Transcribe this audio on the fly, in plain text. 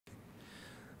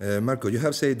Marco, you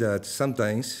have said that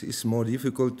sometimes it's more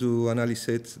difficult to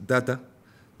analyze data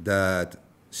than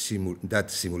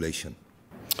simulation.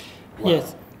 Wow.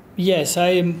 Yes.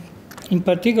 In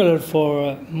particular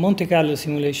for Monte Carlo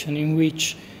simulation, in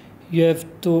which you have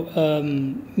to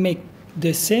make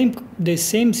the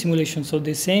same simulation, so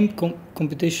the same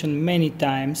computation many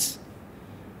times.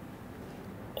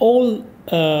 All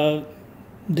the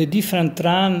different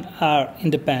runs are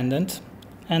independent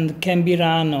and can be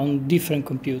run on different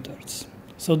computers.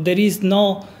 So there is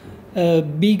no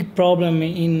big problem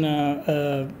in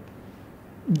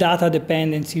data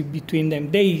dependency between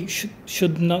them. They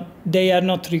they are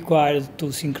not required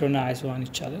to synchronize one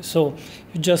each other. So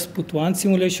you just put one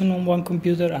simulation on one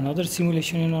computer, another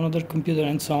simulation on another computer,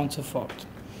 and so on and so forth.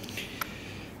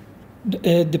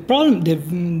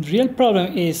 The real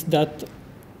problem is that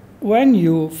when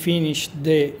you finish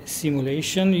the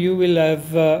simulation, you will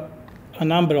have a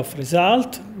number of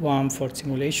results, one for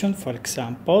simulation, for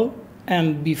example,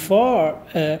 and before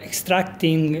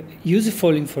extracting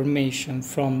useful information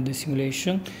from the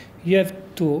simulation, you have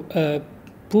to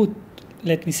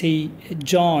let me say,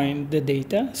 join the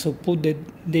data, so put the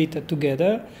data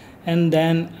together, and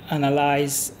then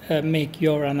analyze, make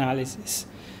your analysis.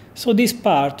 So this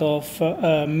part of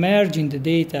merging the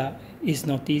data is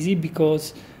not easy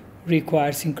because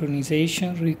requires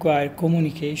synchronization, requires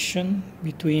communication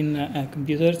between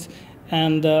computers,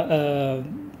 and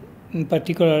in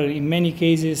particular, in many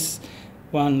cases,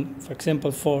 for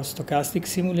example, for stochastic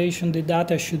simulation, the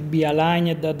data should be aligned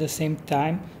at the same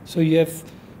time. So you have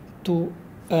to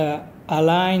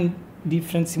align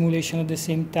different simulations at the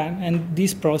same time, and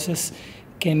this process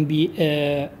can be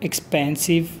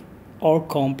expensive or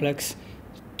complex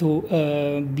to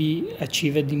be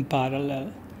achieved in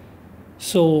parallel.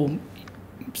 So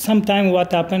sometimes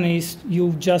what happens is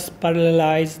you just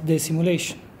parallelize the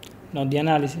simulation, not the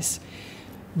analysis.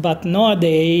 But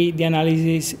nowadays, the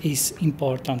analysis is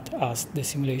important as the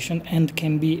simulation and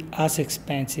can be as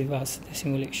expensive as the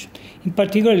simulation, in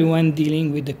particular when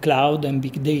dealing with the cloud and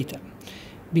big data,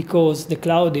 because the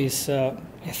cloud is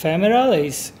ephemeral,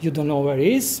 you don't know where it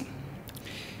is,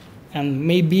 and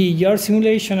maybe your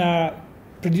simulation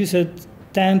produced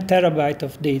 10 terabytes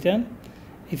of data.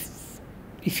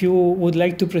 If you would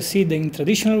like to proceed in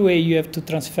traditional way, you have to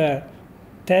transfer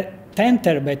 10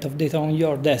 terabytes of data on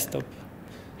your desktop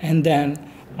and then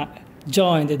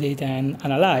join the data and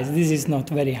analyze. This is not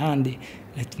very handy,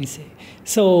 let me say.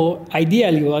 So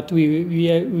ideally, what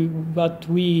we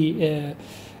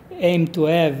aim to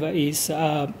have is,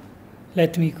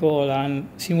 let me call a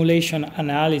simulation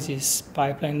analysis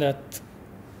pipeline that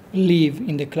live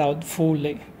in the cloud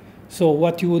fully. So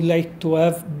what you would like to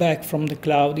have back from the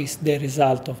cloud is the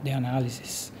result of the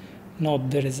analysis, not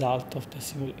the result of the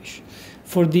simulation.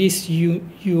 For this, you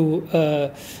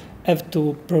have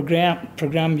to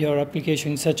program your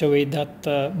application in such a way that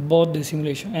both the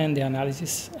simulation and the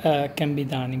analysis can be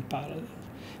done in parallel.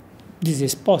 This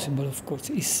is possible, of course.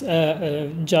 It's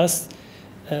just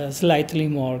slightly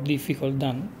more difficult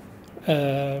than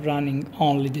running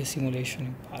only the simulation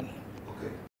in parallel.